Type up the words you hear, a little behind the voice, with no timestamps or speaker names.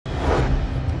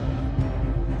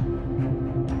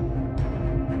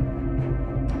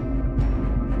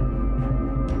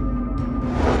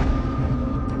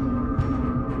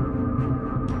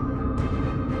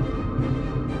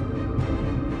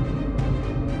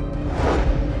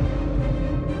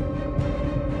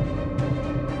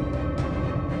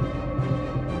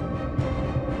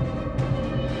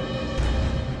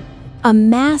A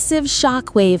massive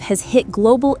shockwave has hit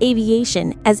global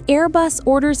aviation as Airbus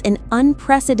orders an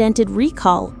unprecedented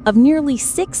recall of nearly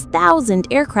 6,000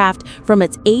 aircraft from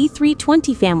its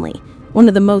A320 family, one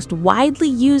of the most widely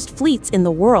used fleets in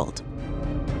the world.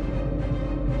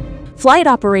 Flight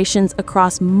operations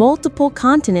across multiple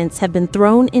continents have been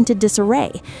thrown into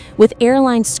disarray, with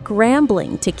airlines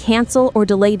scrambling to cancel or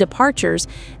delay departures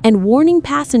and warning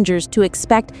passengers to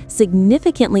expect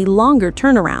significantly longer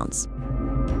turnarounds.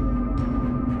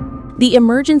 The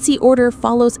emergency order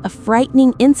follows a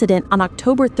frightening incident on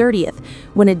October 30th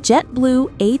when a JetBlue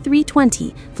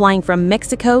A320 flying from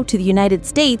Mexico to the United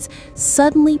States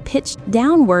suddenly pitched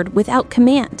downward without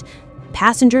command.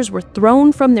 Passengers were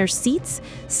thrown from their seats,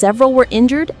 several were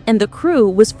injured, and the crew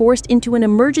was forced into an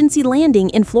emergency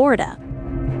landing in Florida.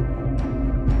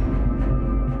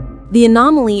 The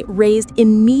anomaly raised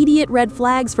immediate red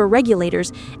flags for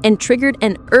regulators and triggered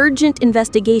an urgent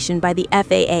investigation by the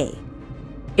FAA.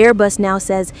 Airbus now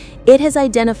says it has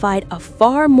identified a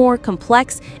far more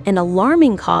complex and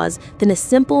alarming cause than a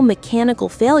simple mechanical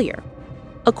failure.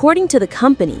 According to the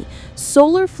company,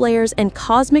 solar flares and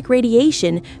cosmic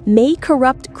radiation may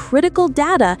corrupt critical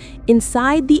data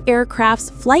inside the aircraft's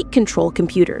flight control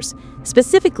computers,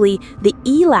 specifically the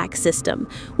ELAC system,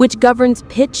 which governs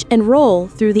pitch and roll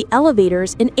through the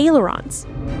elevators and ailerons.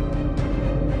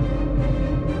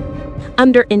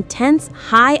 Under intense,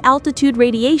 high-altitude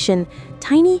radiation,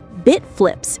 tiny bit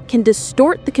flips can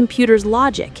distort the computer's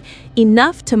logic,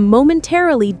 enough to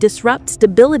momentarily disrupt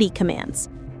stability commands.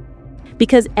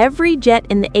 Because every jet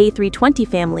in the A320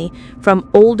 family, from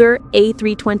older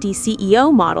A320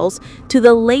 CEO models to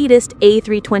the latest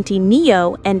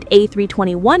A320neo and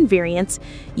A321 variants,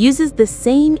 uses the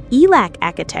same ELAC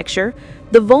architecture,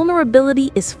 the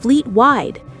vulnerability is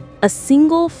fleet-wide. A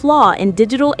single flaw in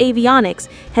digital avionics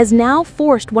has now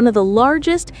forced one of the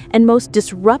largest and most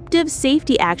disruptive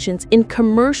safety actions in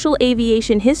commercial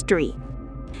aviation history.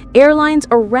 Airlines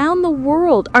around the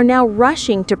world are now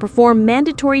rushing to perform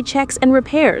mandatory checks and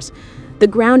repairs. The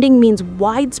grounding means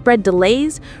widespread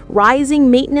delays, rising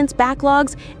maintenance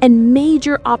backlogs, and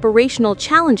major operational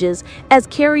challenges as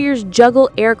carriers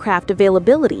juggle aircraft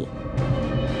availability.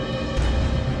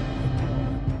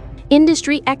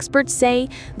 Industry experts say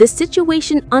the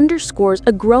situation underscores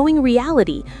a growing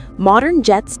reality. Modern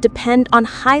jets depend on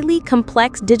highly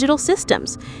complex digital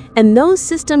systems, and those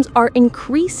systems are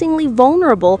increasingly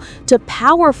vulnerable to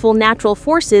powerful natural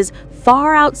forces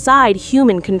far outside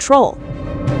human control.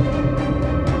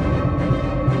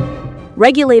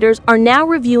 Regulators are now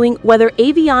reviewing whether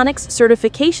avionics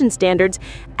certification standards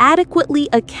adequately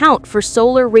account for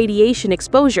solar radiation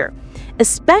exposure,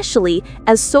 especially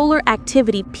as solar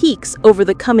activity peaks over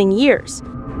the coming years.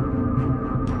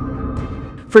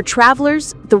 For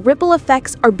travelers, the ripple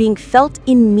effects are being felt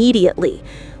immediately.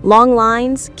 Long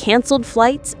lines, canceled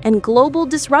flights, and global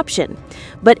disruption.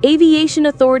 But aviation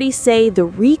authorities say the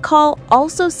recall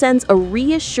also sends a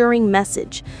reassuring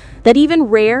message that even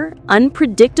rare,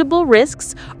 unpredictable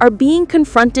risks are being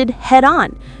confronted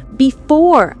head-on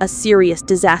before a serious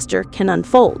disaster can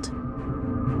unfold.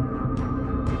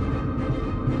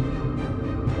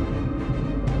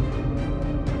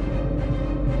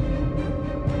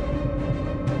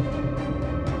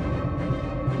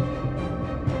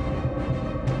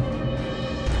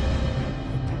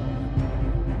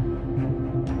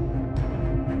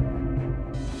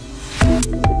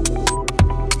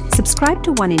 Subscribe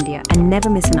to OneIndia and never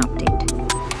miss an update.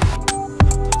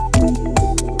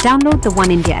 Download the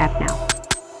OneIndia app now.